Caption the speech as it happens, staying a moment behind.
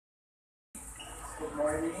Good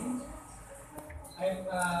morning. I'm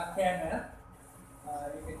Kenneth.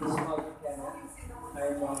 You can just call me Kenneth.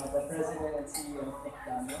 I'm the President and CEO of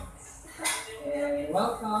McDonald's. And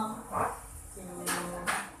welcome to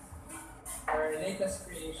our latest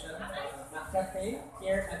creation, McCafe,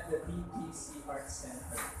 here at the BGC Art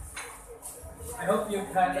Center. I hope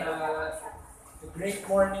you've had a great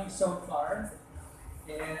morning so far.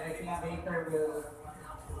 And I think later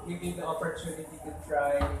we'll give you the opportunity to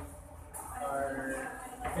try our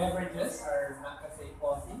beverages, our McCafe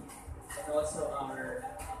coffee, and also our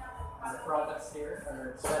products here,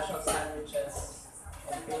 our special sandwiches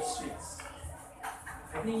and pastries.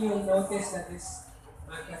 I think you'll notice that this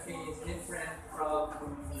McCafe is different from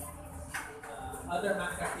other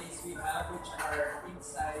McCafes we have, which are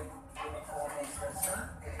inside the McDonald's restaurant.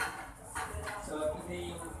 So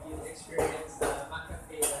today you'll experience the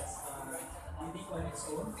McCafe that's unique on its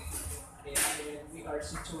own. And we are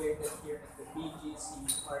situated here at the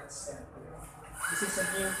BGC Art Center. This is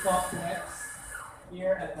a new complex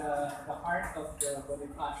here at the heart of the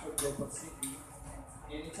Bonifacio Global City.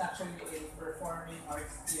 And it's actually a performing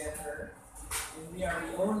arts theater. And we are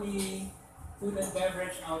the only food and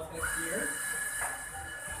beverage outlet here.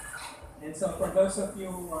 And so for those of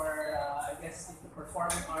you who are, I guess, into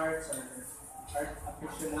performing arts or art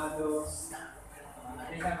aficionados,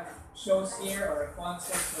 they have shows here or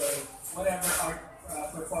concerts or whatever art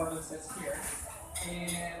performances here.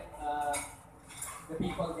 And the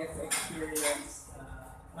people get to experience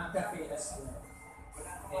McCafe as well.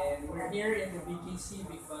 And we're here in the BGC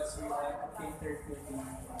because we want to cater to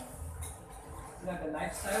the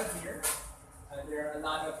lifestyle here. There are a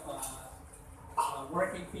lot of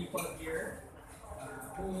working people here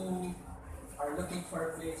who are looking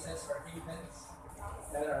for places or havens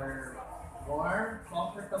that are warm,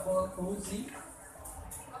 comfortable, cozy.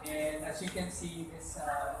 And as you can see, this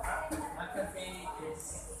McCafe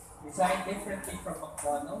is designed differently from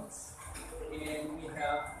McDonald's. And we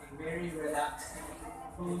have a very relaxing,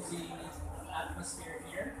 cozy atmosphere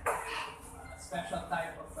here. A special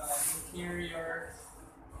type of interior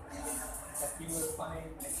that you will find,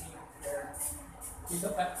 I think, there. If you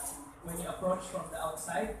look at when you approach from the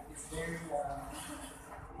outside, it's very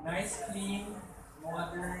nice, clean,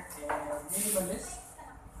 modern, and minimalist.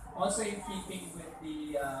 Also in keeping with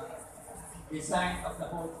the design of the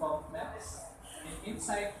whole complex. And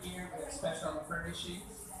inside here, we have special furnishings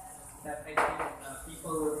that I think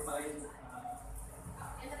people will find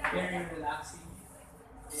very relaxing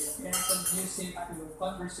and very conducive to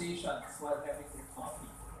conversations while having their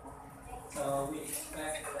coffee. So we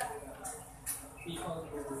expect that people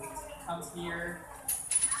will come here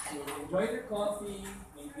to enjoy their coffee,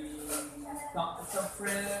 maybe talk to some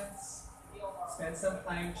friends, spend some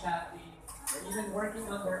time chatting, or even working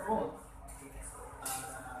on their own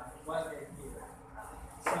while they're here.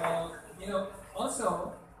 So,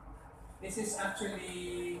 also, this is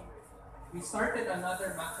actually, we started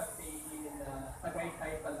another McCafe in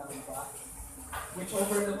Tagaytay, Palamba, which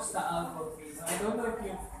overlooks the Alvo Cave. I don't know if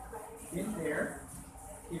you've been there.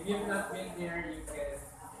 If you've not been there,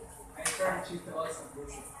 I encourage you to also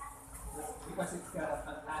visit because it's got a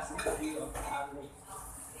fantastic view of the Alvo.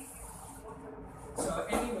 So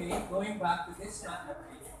anyway, going back to this McCafe,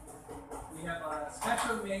 we have a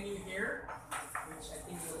special menu here, which I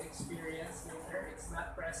think you'll experience later. It's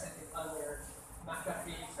not present in other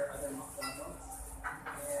McCafes or other McDonald's.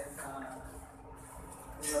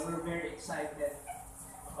 And we're very excited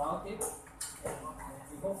about it. And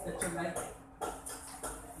we hope that you like it.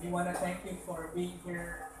 We want to thank you for being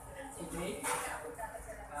here today.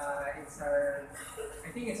 I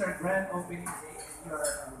think it's our grand opening day. You are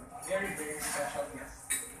a very, very special guest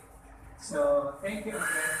today. So thank you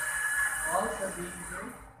again all for being here.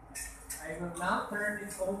 I will now turn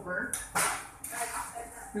it over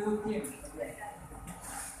to Kim again.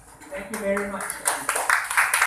 Thank you very much.